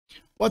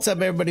What's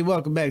up, everybody?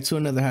 Welcome back to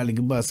another highly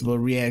combustible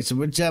reaction.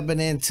 We're jumping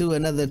into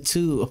another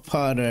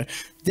two-parter.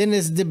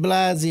 Denis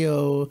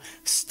DiBlasio,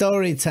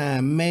 story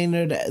time,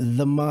 Maynard,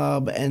 the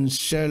mob, and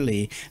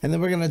Shirley. And then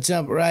we're going to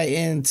jump right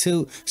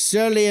into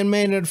Shirley and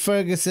Maynard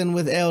Ferguson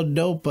with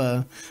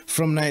Dopa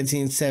from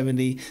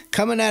 1970.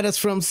 Coming at us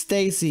from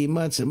Stacy.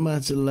 Much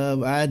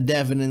love. I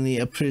definitely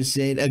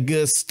appreciate a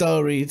good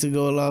story to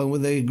go along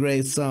with a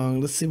great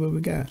song. Let's see what we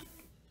got.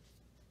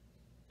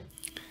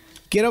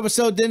 Get over,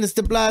 show Denis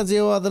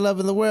DiBlasio all the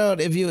love in the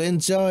world. If you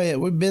enjoy it,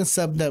 we've been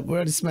subbed up. We're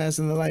already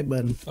smashing the like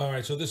button. All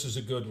right, so this is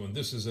a good one.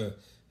 This is a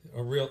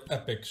real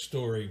epic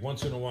story.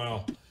 Once in a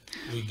while,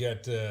 we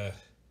get a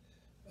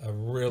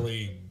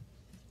really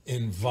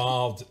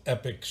involved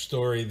epic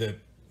story that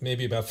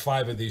maybe about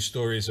 5 of these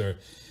stories are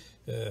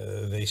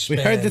they span.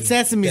 We heard the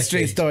Sesame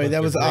Street story.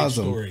 That was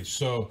awesome. Stories.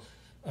 So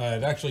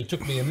it actually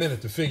took me a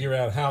minute to figure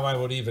out how I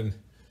would even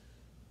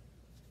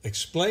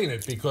explain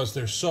it, because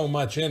there's so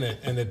much in it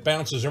and it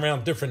bounces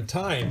around different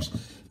times.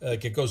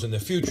 Like it goes in the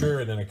future,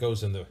 and then it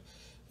goes in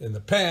the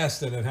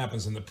past, and it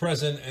happens in the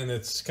present, and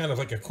it's kind of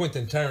like a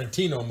Quentin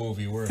Tarantino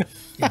movie where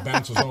it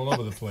bounces all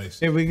over the place.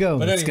 Here we go.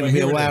 But it's anyway,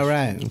 gonna be a wild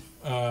ride.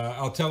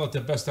 I'll tell it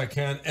the best I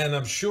can, and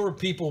I'm sure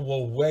people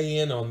will weigh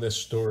in on this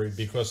story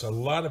because a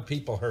lot of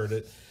people heard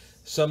it.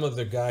 Some of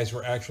the guys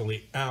were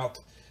actually out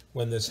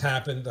when this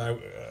happened.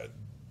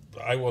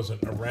 I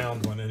wasn't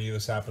around when any of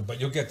this happened, but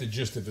you'll get the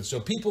gist of it. So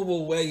people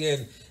will weigh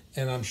in,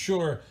 and I'm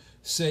sure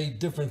say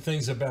different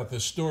things about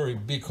this story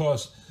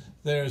because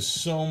there's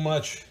so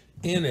much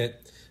in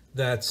it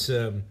that's,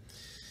 and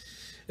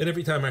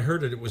every time I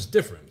heard it, it was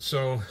different.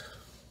 So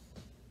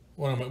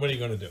what are you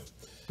going to do?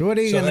 What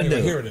are you going to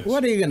do? Here it is.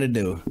 What are you going to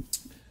do?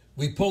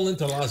 We pull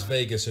into Las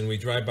Vegas and we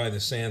drive by the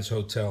Sands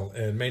Hotel,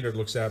 and Maynard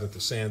looks out at the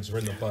Sands. We're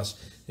in the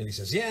bus, and he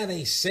says, "Yeah,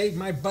 they saved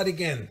my butt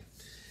again."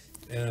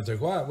 And I was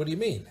like, "What? What do you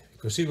mean?"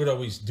 Because he would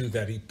always do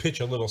that. He'd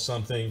pitch a little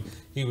something.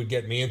 He would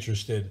get me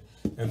interested.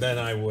 And then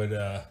I would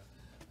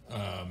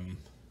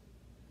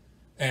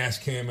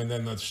ask him, and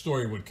then the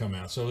story would come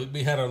out. So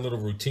we had our little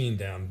routine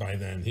down by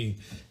then. He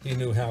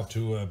knew how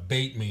to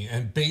bait me.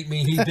 And bait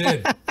me he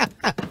did.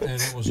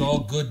 And it was all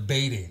good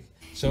baiting.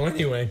 So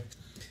anyway,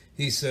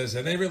 he says,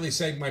 "And they really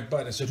saved my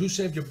butt." I said, "Who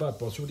saved your butt,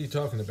 boss? What are you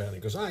talking about?" He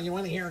goes, "Oh, you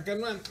want to hear a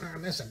good one? Oh,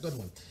 that's a good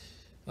one."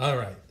 All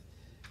right.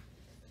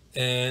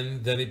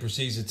 And then he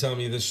proceeds to tell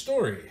me this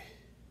story.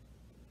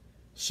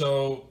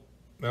 So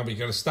now we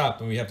got to stop,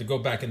 and we have to go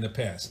back in the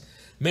past.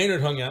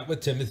 Maynard hung out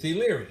with Timothy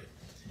Leary,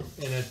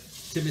 and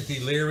Timothy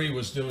Leary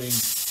was doing,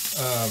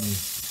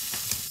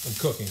 I'm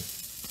cooking.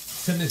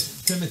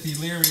 Timothy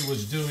Leary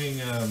was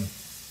doing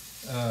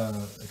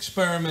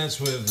experiments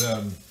with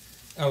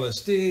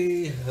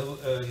LSD,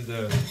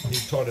 and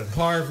he taught at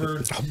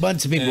Harvard. A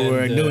bunch of people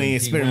were doing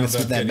experiments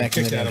with that back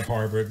in the day. Kicked out of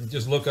Harvard.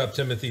 Just look up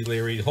Timothy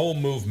Leary, whole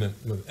movement.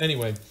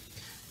 Anyway,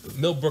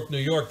 Millbrook, New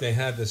York, they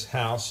had this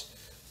house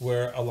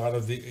where a lot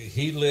of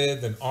he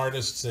lived, and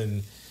artists,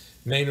 and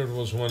Maynard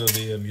was one of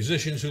the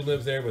musicians who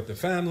lived there with the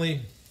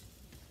family,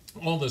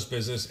 all this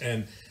business.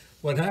 And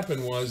what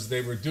happened was they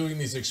were doing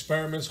these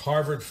experiments.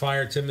 Harvard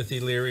fired Timothy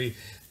Leary.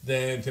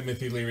 Then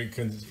Timothy Leary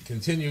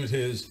continued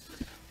his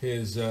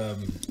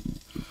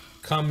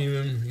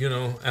commune, you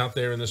know, out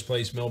there in this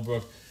place,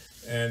 Millbrook.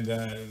 And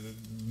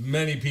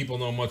many people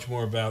know much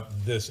more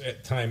about this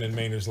time in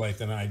Maynard's life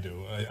than I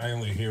do. I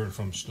only hear it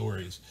from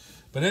stories.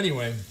 But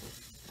anyway,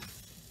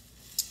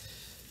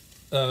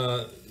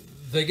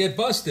 they get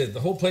busted.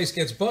 The whole place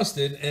gets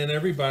busted, and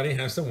everybody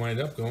has to wind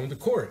up going to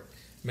court.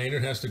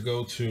 Maynard has to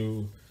go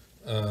to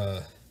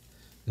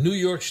New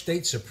York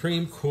State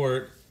Supreme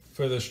Court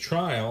for this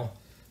trial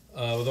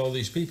with all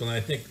these people. And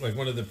I think like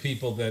one of the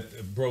people that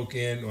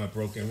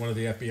one of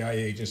the FBI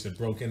agents that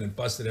broke in and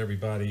busted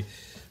everybody,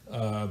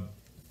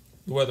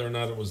 whether or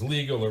not it was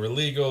legal or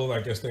illegal,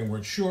 I guess they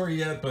weren't sure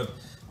yet, but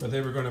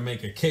they were going to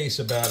make a case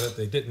about it.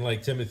 They didn't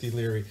like Timothy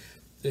Leary.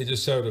 They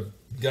just sort of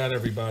got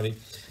everybody.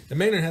 And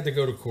Maynard had to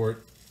go to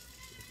court,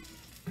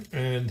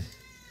 and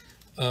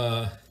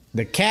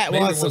the cat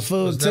wants some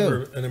food was too.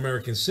 Never an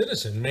American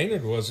citizen.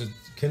 Maynard was a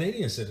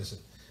Canadian citizen.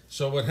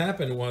 So what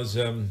happened was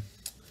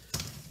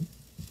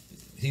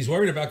he's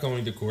worried about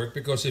going to court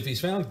because if he's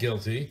found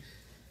guilty,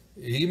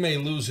 he may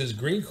lose his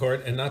green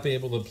card and not be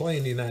able to play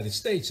in the United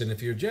States. And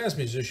if you're a jazz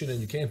musician and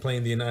you can't play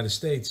in the United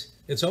States,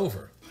 it's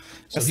over.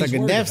 So that's like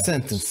a death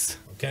sentence.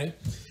 Okay,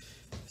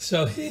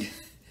 so he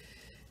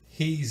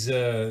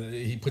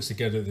puts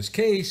together this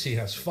case. He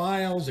has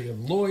files. He has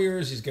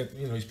lawyers. He's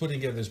putting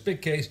together this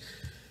big case,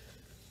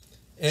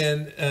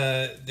 and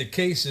the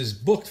case is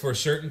booked for a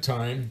certain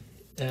time.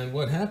 And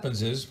what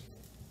happens is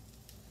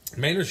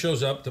Maynard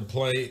shows up to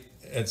play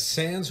at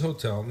Sands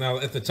Hotel. Now,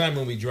 at the time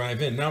when we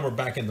drive in, now we're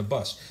back in the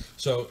bus.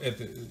 So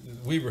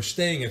we were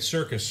staying at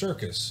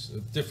Circus,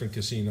 a different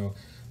casino,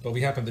 but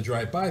we happened to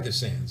drive by the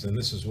Sands, and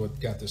this is what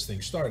got this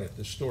thing started,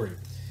 this story.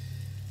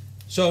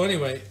 So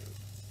anyway,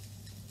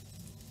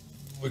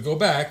 we're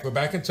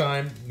back in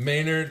time.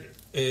 Maynard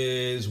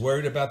is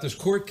worried about this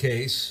court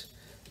case.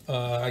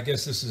 I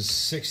guess this is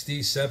 60s,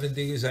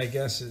 70s, I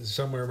guess,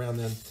 somewhere around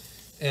then.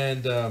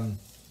 And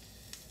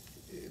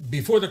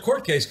before the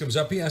court case comes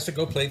up, he has to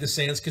go play the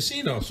Sands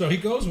Casino. So he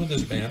goes with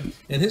his band,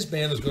 and his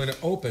band is going to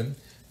open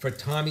for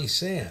Tommy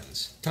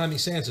Sands. Tommy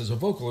Sands is a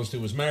vocalist who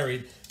was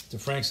married to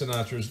Frank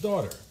Sinatra's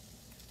daughter.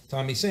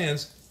 Tommy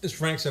Sands is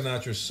Frank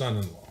Sinatra's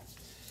son-in-law.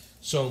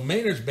 So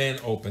Maynard's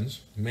band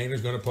opens.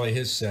 Maynard's going to play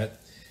his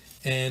set.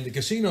 And the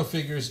casino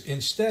figures,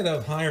 instead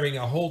of hiring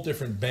a whole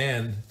different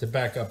band to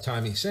back up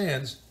Tommy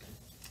Sands,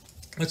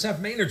 let's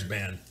have Maynard's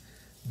band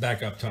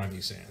back up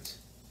Tommy Sands.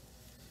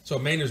 So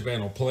Maynard's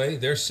band will play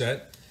their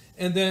set,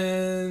 and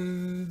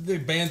then the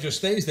band just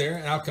stays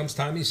there. Out comes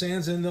Tommy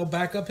Sands, and they'll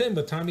back up him,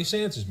 but Tommy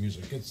Sands'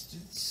 music.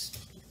 It's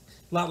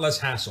a lot less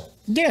hassle.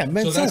 Yeah,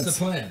 makes sense. So that's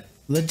the plan.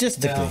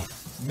 Logistically. Now,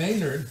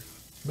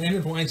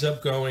 Maynard winds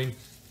up going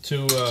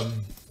to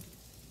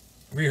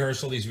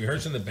rehearsal. He's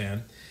rehearsing the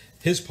band,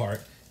 his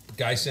part. The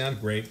guys sound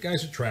great.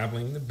 Guys are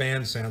traveling. The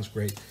band sounds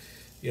great.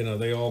 You know,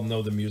 they all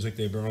know the music.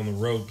 They've been on the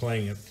road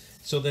playing it.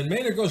 So then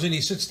Maynard goes in,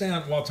 he sits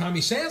down while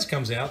Tommy Sands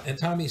comes out, and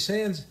Tommy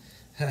Sands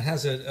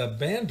has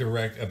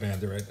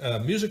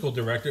a musical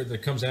director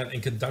that comes out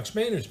and conducts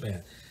Maynard's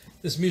band.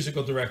 This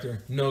musical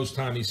director knows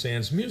Tommy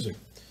Sands' music.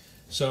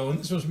 So, and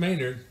this was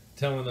Maynard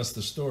telling us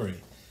the story.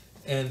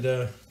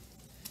 And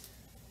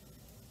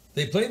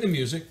they play the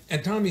music,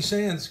 and Tommy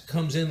Sands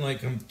comes in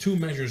like 2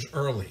 measures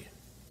early.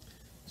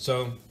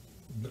 So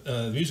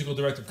the musical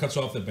director cuts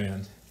off the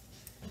band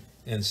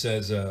and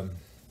says,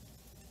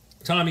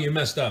 Tommy, you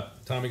messed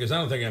up. Tommy goes, I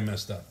don't think I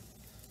messed up.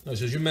 No, he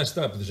says, you messed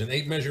up. There's an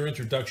 8-measure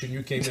introduction.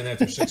 You came in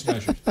after 6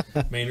 measures.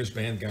 Maynard's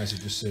band guys are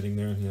just sitting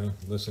there, you know,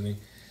 listening.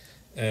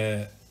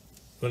 When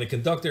the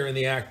conductor and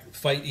the act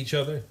fight each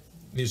other,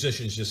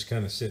 musicians just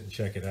kind of sit and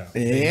check it out.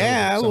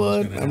 Yeah, I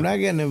would. I'm not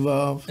getting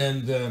involved.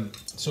 And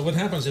so what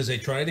happens is they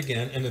try it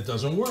again, and it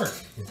doesn't work.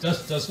 It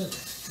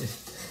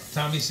doesn't.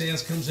 Tommy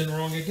Sands comes in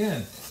wrong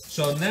again.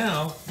 So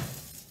now,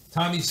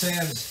 Tommy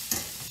Sands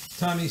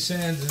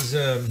is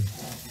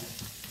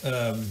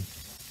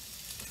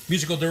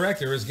musical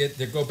director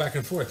they go back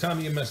and forth.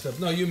 Tommy, you messed up.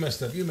 No, you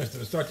messed up. You messed up.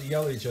 They start to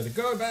yell at each other.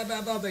 Go, blah,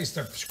 blah, blah. They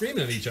start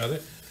screaming at each other.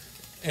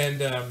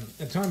 And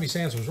Tommy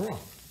Sands was wrong.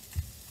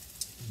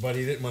 But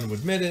he didn't want to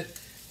admit it.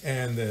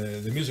 And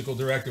the musical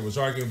director was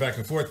arguing back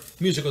and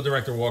forth. Musical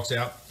director walks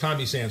out.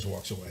 Tommy Sands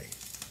walks away.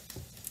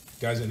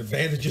 Guys in the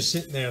band are just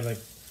sitting there like,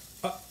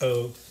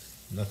 uh-oh.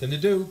 Nothing to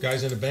do.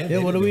 Guys in the band.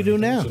 Yeah, what do we do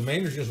now? So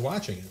Maynard's just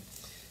watching it.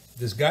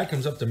 This guy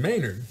comes up to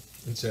Maynard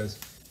and says,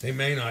 hey,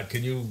 Maynard,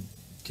 can you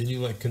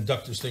like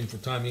conduct this thing for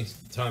Tommy?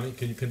 Tommy,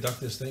 can you conduct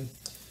this thing?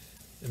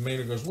 And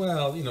Maynard goes,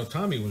 well, you know,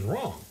 Tommy was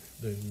wrong.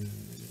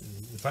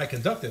 If I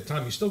conduct it,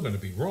 Tommy's still going to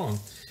be wrong.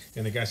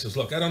 And the guy says,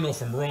 look, I don't know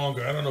if I'm wrong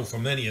or I don't know if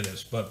I'm any of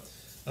this, but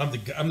I'm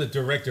the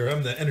director.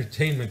 I'm the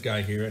entertainment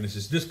guy here. And he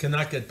says, this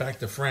cannot get back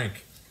to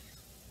Frank.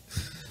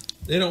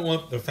 They don't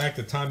want the fact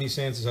that Tommy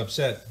Sands is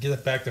upset. Get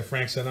it back to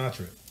Frank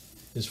Sinatra,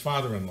 his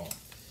father-in-law.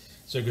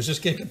 So he goes,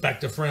 just get it back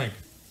to Frank.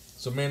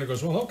 So Maynard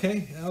goes, well,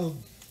 okay, I'll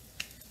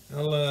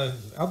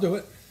do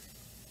it.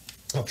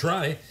 I'll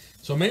try.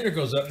 So Maynard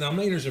goes up. Now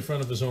Maynard's in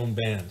front of his own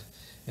band,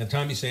 and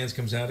Tommy Sands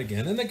comes out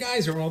again. And the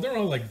guys they're all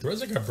like,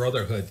 it's like a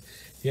brotherhood.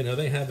 You know,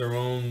 they have their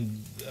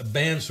own, a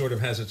band sort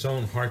of has its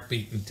own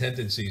heartbeat and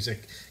tendencies.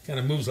 It kind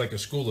of moves like a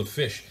school of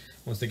fish.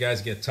 Once the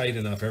guys get tight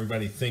enough,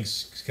 everybody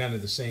thinks kind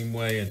of the same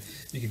way, and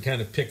you can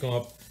kind of pick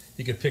up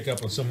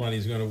on somebody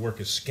who's going to work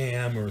a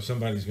scam or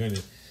somebody's going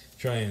to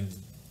try and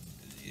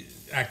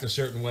act a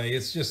certain way.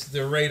 It's just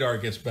their radar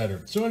gets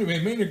better. So anyway,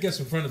 Maynard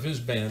gets in front of his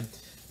band.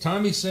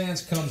 Tommy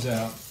Sands comes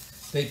out.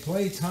 They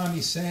play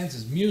Tommy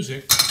Sands'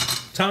 music.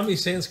 Tommy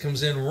Sands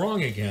comes in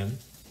wrong again,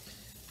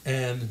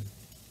 and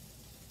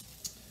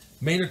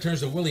Maynard turns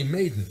to Willie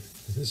Maiden.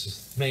 This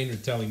is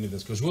Maynard telling me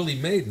this, because Willie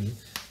Maiden,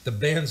 the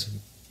band's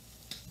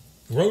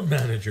road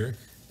manager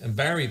and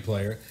Barry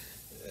player,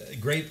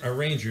 great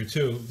arranger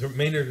too.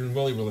 Maynard and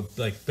Willie were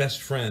like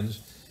best friends,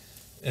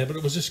 but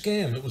it was a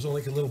scam. It was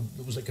like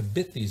a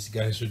bit these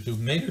guys would do.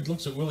 Maynard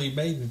looks at Willie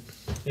Maiden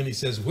and he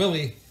says,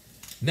 Willie,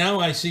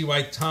 now I see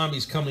why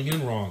Tommy's coming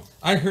in wrong.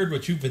 I heard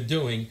what you've been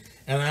doing,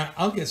 and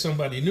I'll get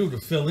somebody new to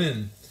fill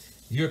in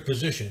your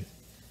position.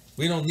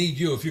 We don't need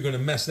you if you're going to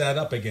mess that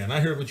up again. I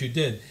heard what you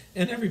did.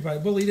 And everybody,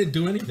 Willie didn't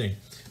do anything,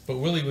 but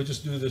Willie would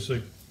just do this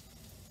like,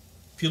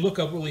 if you look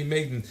up Willie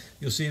Maiden,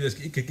 you'll see this.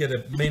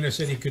 Maynard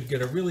said he could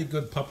get a really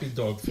good puppy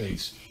dog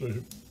face. So,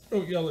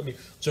 don't yell at me.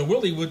 So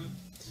Willie would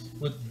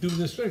do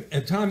this thing,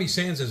 and Tommy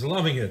Sands is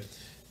loving it.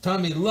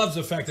 Tommy loves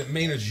the fact that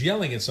Maynard's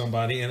yelling at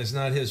somebody, and it's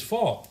not his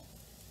fault.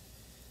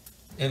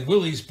 And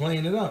Willie's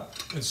playing it up.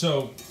 And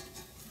so,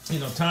 you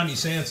know, Tommy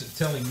Sands is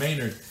telling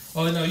Maynard,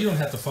 oh, no, you don't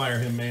have to fire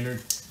him,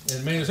 Maynard.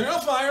 And Maynard's like, I'll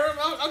fire him.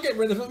 I'll get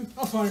rid of him.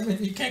 I'll fire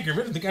him. You can't get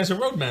rid of him. The guy's a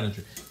road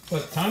manager.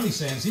 But Tommy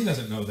Sands, he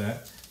doesn't know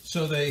that.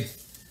 So they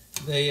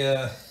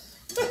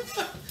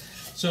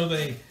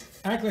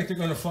act like they're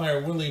going to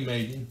fire Willie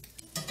Maiden.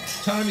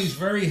 Tommy's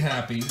very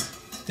happy.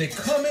 They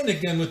come in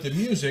again with the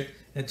music,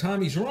 and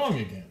Tommy's wrong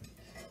again.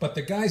 But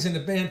the guys in the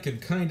band can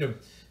kind of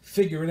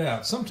figure it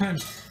out.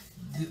 Sometimes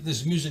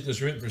this music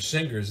is written for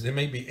singers. There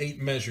may be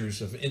 8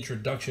 measures of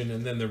introduction,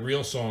 and then the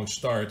real song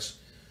starts.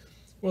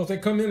 Well, if they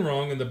come in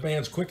wrong and the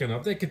band's quick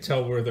enough, they could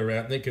tell where they're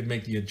at. And they could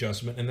make the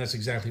adjustment, and that's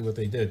exactly what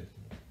they did.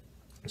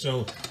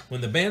 So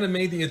when the band had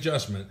made the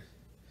adjustment,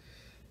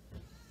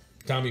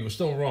 Tommy was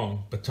still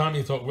wrong, but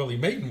Tommy thought Willie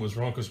Maiden was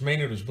wrong because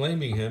Maynard was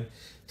blaming him.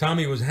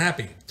 Tommy was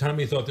happy.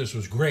 Tommy thought this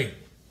was great.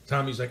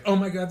 Tommy's like, oh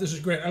my God, this is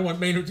great. I want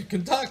Maynard to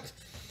conduct.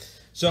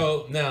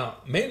 So now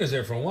Maynard's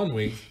there for 1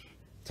 week.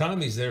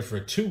 Tommy's there for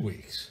 2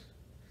 weeks.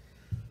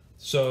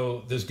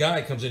 So this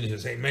guy comes in and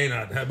says, hey,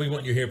 Maynard, we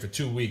want you here for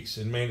 2 weeks.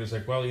 And Maynard's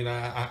like, well, you know,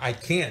 I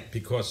can't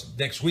because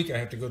next week I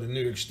have to go to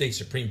New York State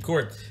Supreme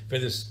Court for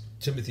this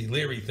Timothy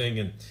Leary thing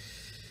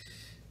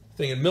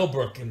in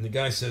Millbrook. And the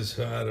guy says,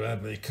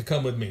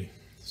 come with me.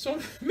 So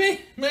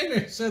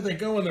Maynard said they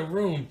go in the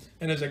room,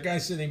 and there's a guy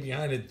sitting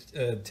behind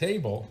a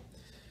table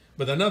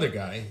with another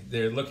guy.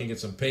 They're looking at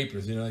some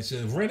papers. You know, he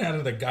says, right out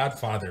of the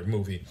Godfather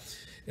movie.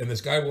 And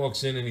this guy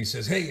walks in and he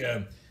says,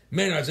 hey,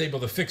 Maynard's able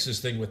to fix this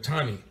thing with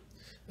Tommy.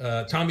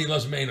 Tommy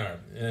loves Maynard.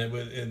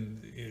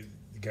 And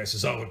the guy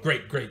says, oh,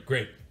 great.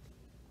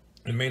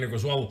 And Maynard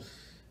goes, well,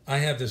 I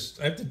have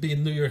to be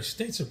in New York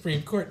State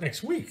Supreme Court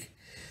next week.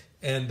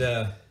 And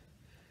the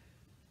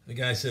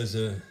guy says,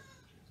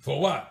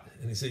 for what?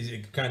 And he says,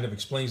 he kind of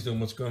explains to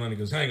him what's going on. He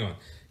goes, hang on.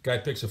 Guy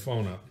picks a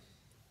phone up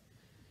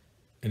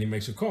and he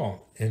makes a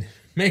call. And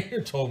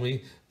Maynard told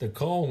me the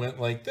call went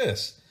like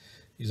this.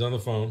 He's on the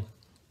phone.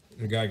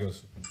 And the guy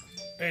goes,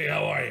 hey,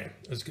 how are you?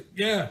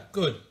 Yeah,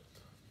 good.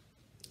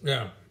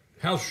 Yeah.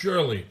 How's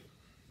Shirley?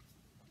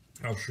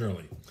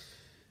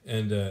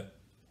 And, oh,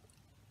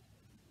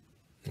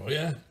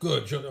 yeah,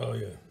 good. Oh,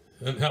 yeah.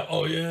 And how,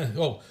 oh, yeah.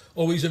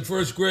 Oh, he's in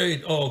first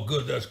grade. Oh,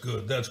 good. That's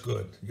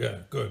good. Yeah,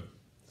 good.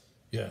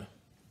 Yeah.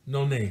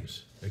 No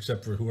names,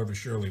 except for whoever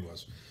Shirley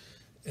was.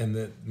 And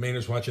the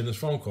Maynard's watching this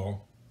phone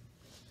call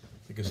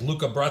because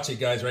Luca Brasi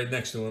guy's right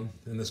next to him.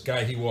 And this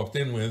guy he walked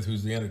in with,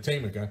 who's the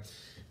entertainment guy, and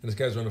this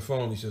guy's on the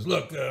phone. He says,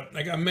 look,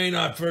 I got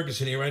Maynard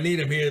Ferguson here. I need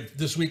him here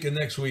this week and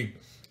next week.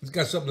 It's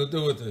got something to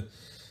do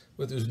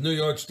with this New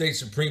York State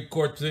Supreme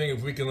Court thing.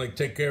 If we can, like,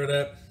 take care of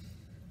that.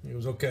 He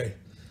goes, okay.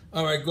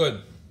 All right,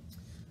 good.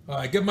 All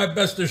right, give my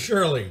best to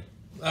Shirley.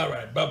 All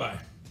right, bye-bye.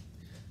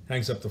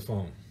 Hangs up the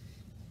phone.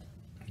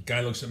 The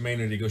guy looks at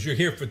Maynard. He goes, you're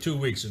here for 2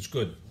 weeks. It's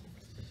good.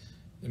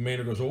 And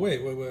Maynard goes, well, wait,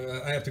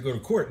 I have to go to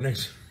court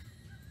next.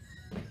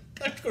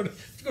 I have to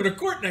go to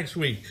court next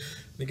week.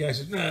 The guy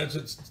says, no,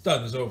 it's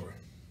done. It's over.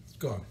 It's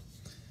gone.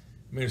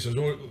 Maynard says,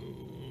 what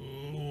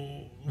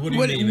do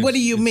you mean? What do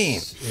you mean?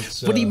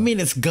 What do you mean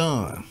it's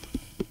gone?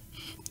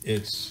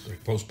 It's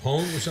like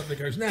postponed or something.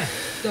 The guy goes, nah,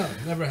 it's done.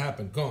 Never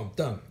happened. Gone.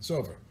 Done. It's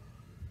over.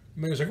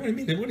 Maynard's like, what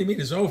do you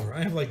mean it's over?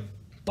 I have like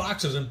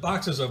boxes and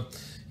boxes of,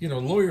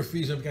 lawyer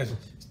fees. And the guy says,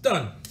 it's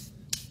done.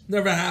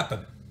 Never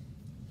happened.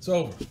 It's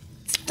over.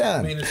 It's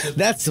done. Said,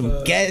 that's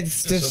some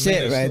gangster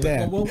shit right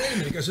there. Well, wait a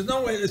minute. The guy said,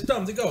 no, wait, it's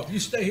done to go. You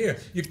stay here.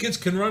 Your kids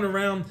can run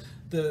around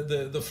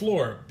the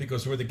floor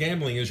because where the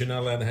gambling is, you're not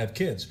allowed to have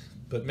kids.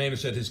 But Maynard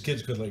said his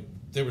kids could,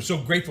 they were so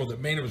grateful that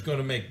Maynard was going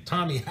to make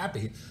Tommy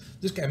happy.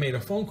 This guy made a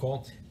phone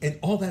call, and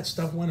all that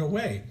stuff went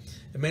away.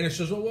 And Maynard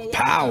says, well,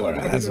 power.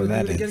 That's what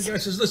that is. The guy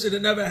says, listen,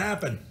 it never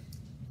happened.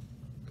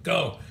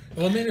 Go.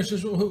 Well, Maynard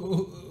says, well,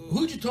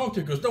 who'd you talk to?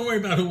 He goes, don't worry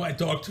about who I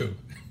talked to.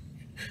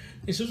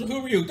 He says, well,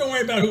 who are you? Don't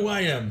worry about who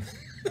I am.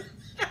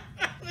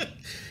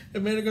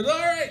 And Maynard goes, all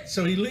right.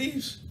 So he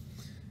leaves.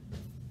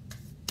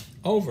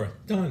 Over.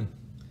 Done.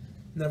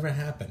 Never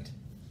happened.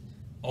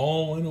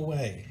 All went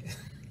away.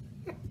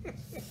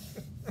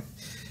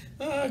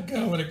 Oh,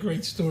 God, what a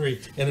great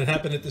story. And it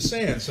happened at the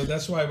Sands. So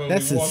that's why when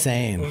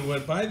we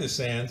went by the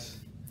Sands,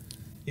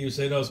 he would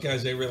say, those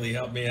guys, they really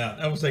helped me out.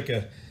 That was like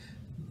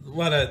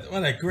what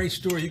a great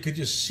story. You could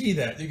just see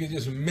that. You could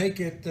just make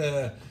it,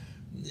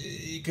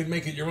 you could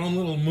make it your own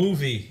little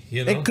movie,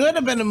 It could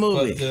have been a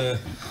movie. But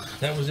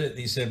that was it.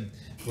 He said,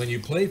 when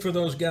you played for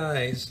those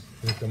guys,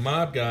 like the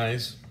mob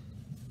guys,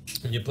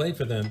 when you played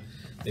for them,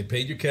 they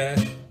paid you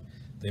cash.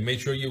 They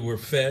made sure you were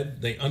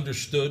fed. They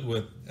understood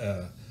what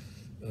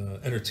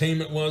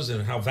entertainment was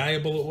and how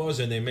valuable it was,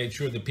 and they made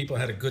sure that people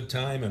had a good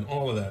time and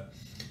all of that.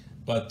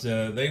 But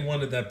they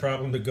wanted that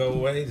problem to go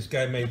away.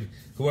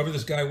 Whoever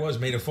this guy was,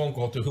 made a phone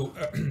call to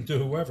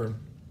whoever,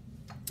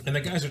 and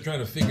the guys are trying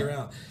to figure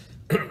out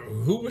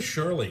who was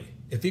Shirley.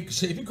 If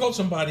you called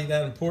somebody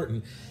that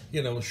important,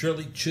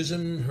 Shirley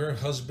Chisholm, her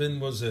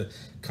husband was a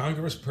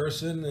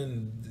congressperson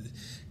and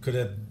could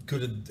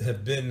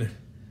have been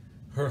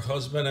her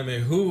husband. I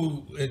mean,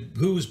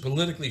 who's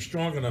politically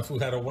strong enough who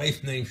had a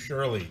wife named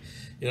Shirley?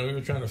 We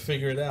were trying to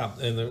figure it out,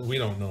 and we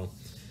don't know.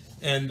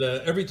 And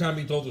every time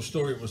he told the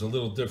story, it was a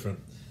little different.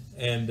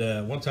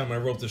 And one time I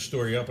wrote this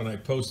story up and I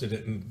posted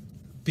it, and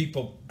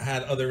people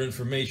had other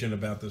information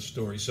about this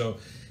story. So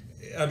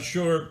I'm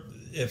sure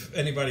if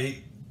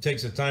anybody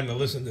takes the time to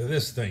listen to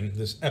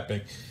this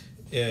epic,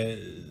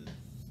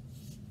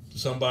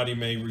 somebody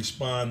may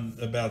respond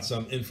about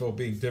some info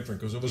being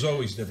different, because it was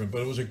always different, but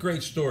it was a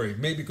great story.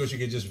 Maybe because you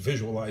could just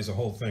visualize the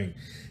whole thing.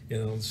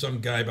 Some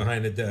guy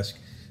behind the desk.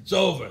 It's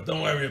over.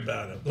 Don't worry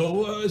about it.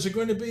 Well, is it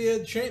going to be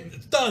a change?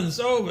 It's done. It's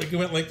over. It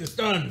went like this.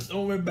 Done.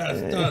 Don't worry about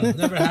it. It's done.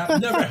 Never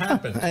happened. Never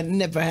happened. It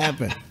never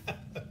happened.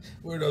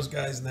 Where are those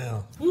guys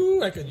now?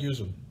 Woo, I could use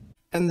them.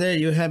 And there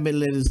you have it,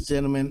 ladies and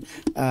gentlemen.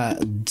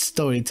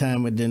 Story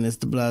time with Denis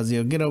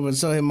DiBlasio. Get over and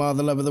show him all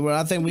the love of the world.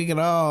 I think we can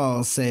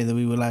all say that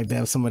we would like to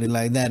have somebody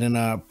like that in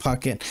our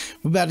pocket.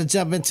 We're about to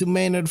jump into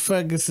Maynard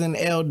Ferguson,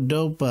 El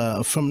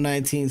Dopa from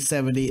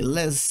 1970.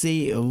 Let's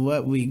see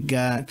what we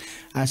got.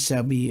 I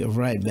shall be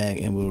right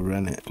back and we'll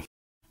run it.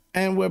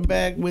 And we're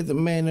back with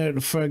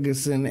Maynard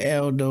Ferguson,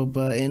 El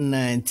Dopa in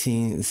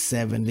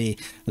 1970.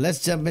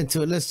 Let's jump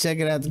into it. Let's check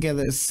it out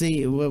together and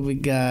see what we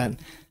got.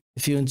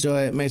 If you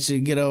enjoy it, make sure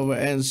you get over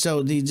and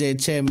show DJ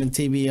Chairman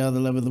TV all the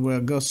love of the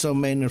world. Go show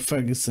Maynard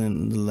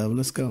Ferguson the love.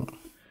 Let's go.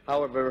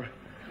 However,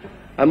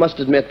 I must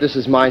admit this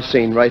is my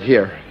scene right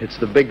here. It's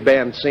the big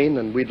band scene,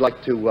 and we'd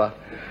like to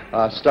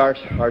start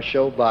our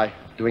show by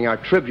doing our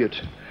tribute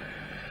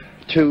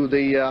to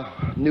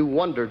the new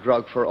wonder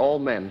drug for all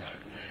men.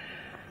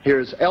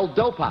 Here's El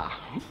Dopa.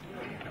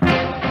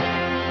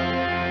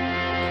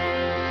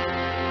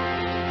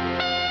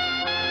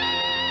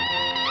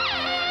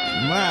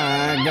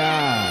 My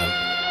God.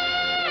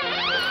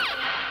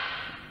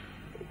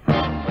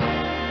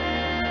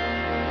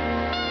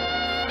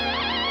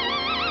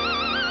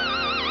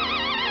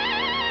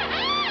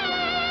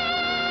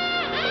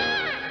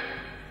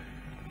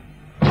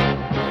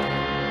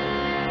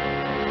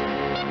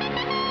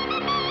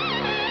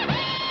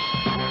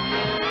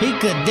 He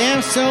could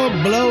damn so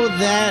blow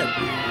that.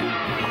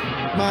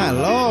 My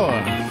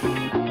Lord.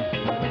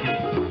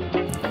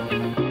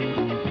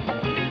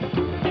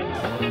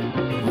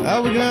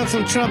 Oh, we're going to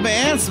some trumpet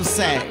and some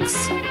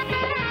sax.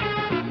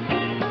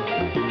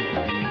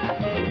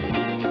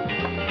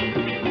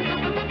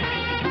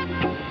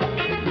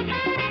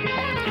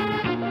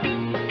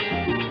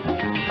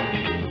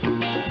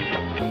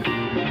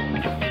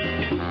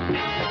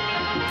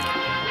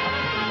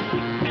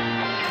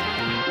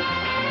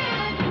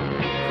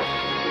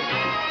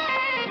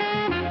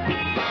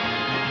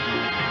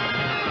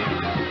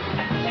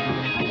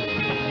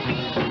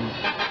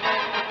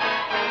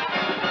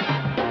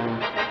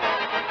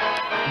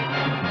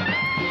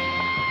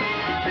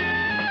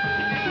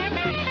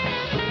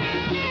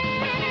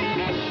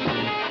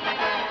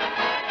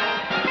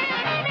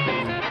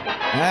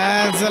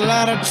 That's a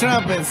lot of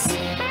trumpets.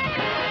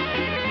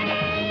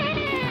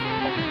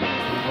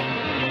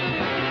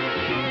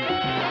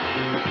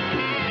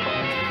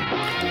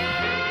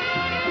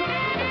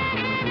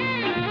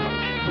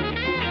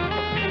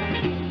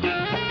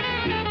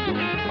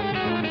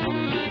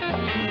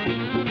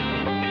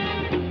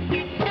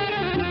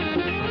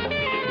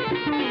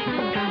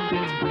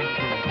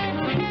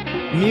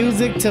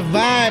 Music to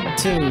vibe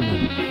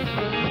to.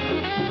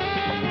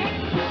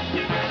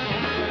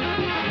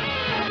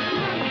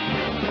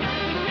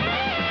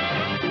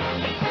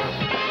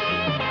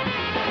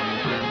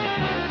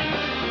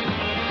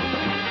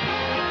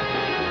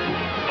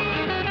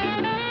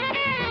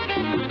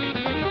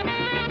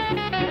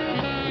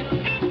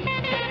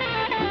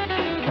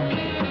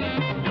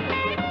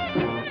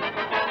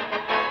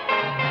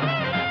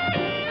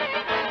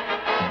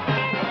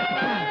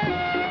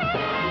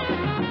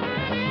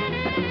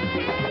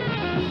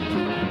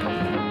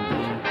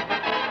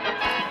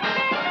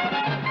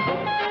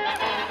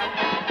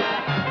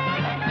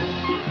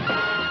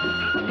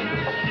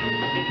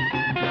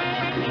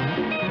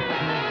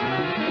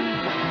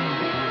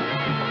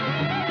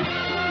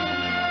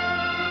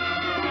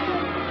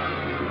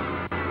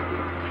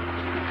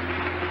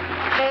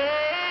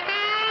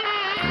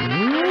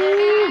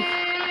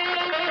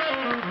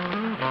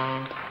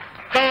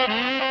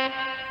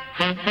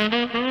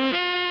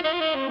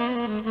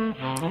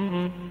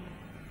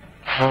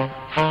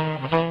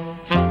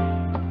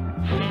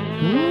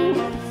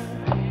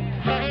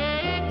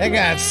 They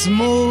got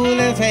smooth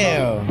as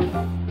hell.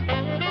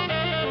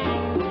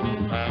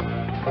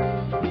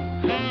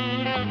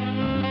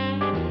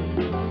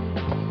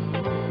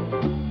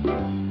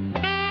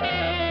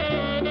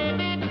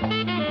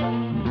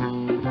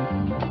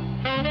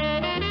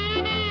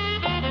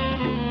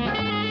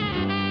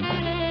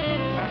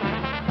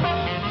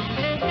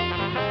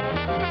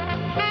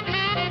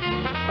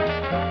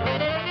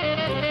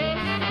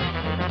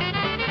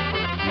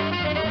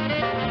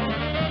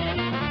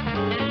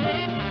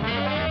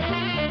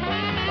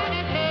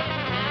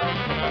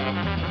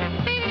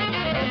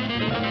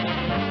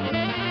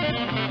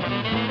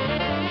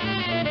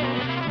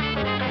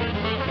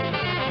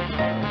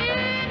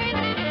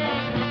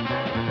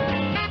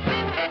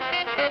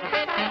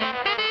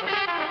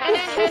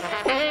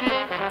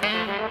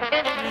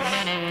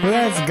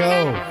 Let's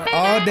go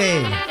all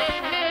day.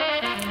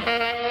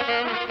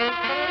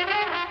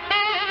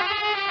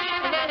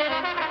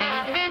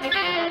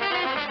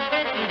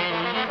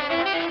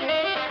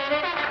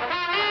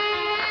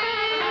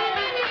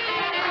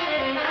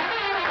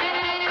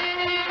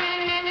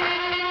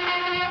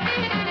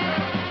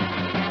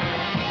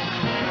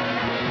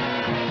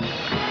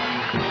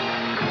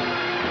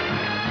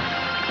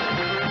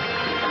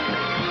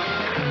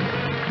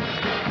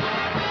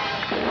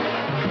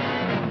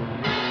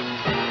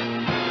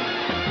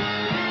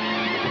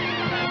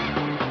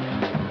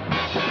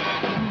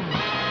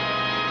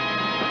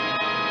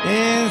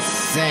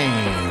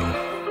 insane.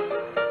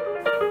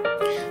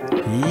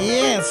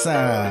 Yes,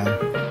 sir.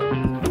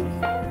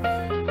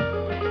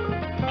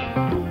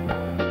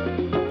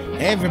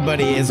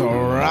 Everybody is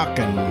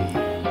rocking.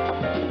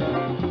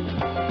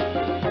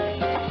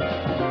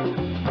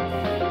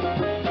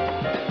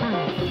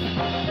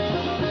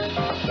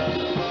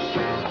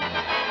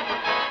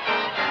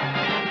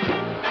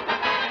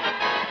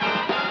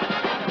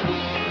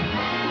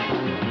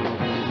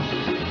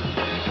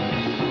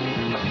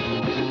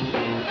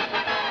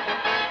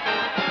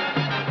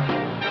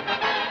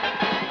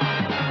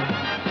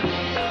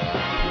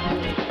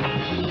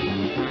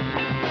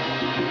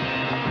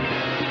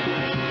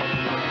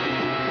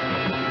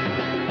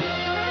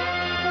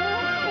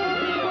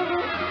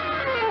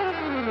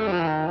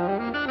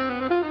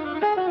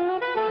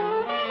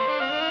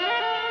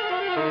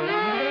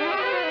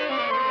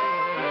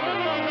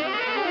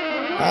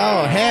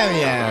 Oh, hell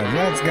yeah.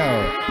 Let's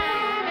go.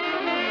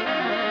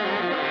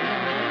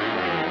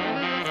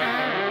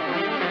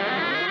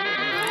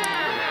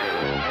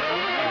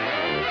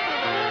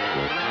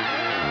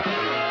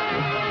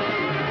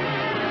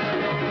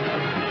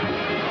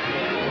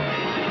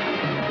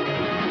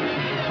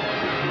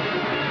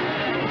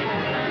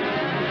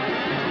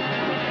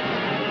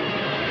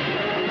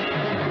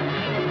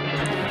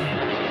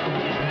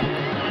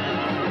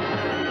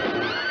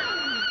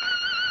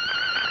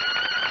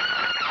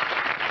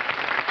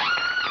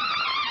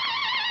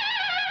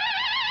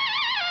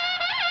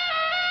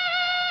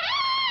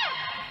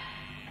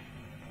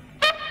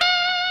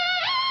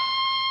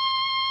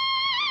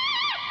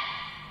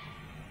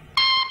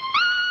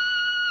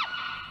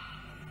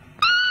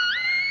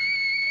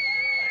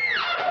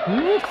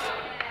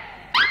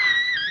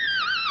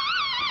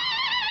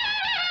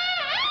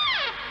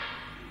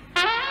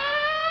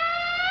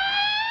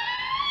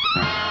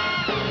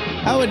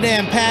 I would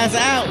damn pass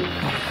out.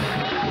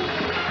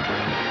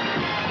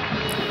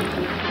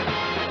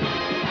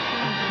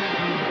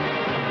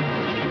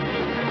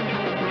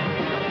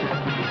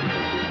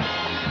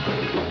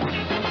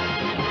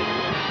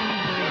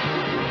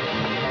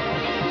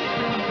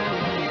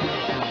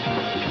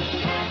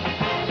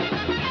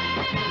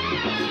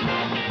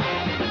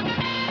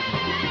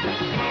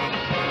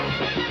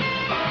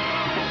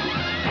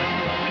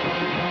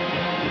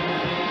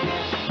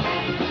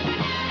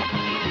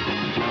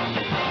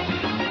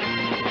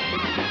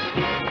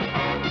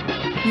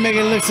 Make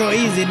it look so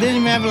easy. It didn't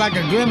even have like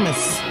a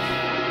grimace.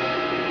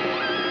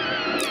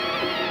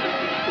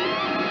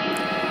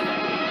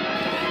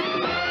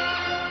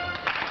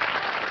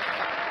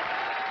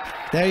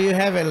 There you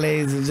have it,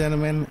 ladies and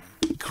gentlemen.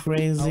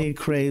 Crazy,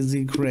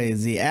 crazy,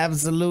 crazy.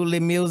 Absolutely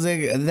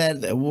music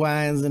that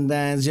winds and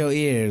dines your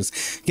ears.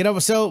 Get over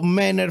so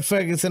Maynard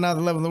Ferguson, all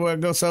the love in the world.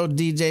 Go so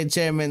DJ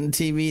Chairman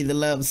TV, the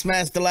love.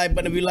 Smash the like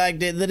button if you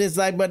liked it. The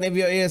dislike button if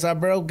your ears are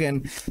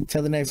broken.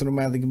 Till the next one,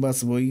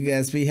 Combustible. You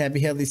guys be happy,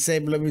 healthy,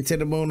 safe. Love you to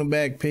the moon and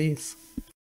back. Peace.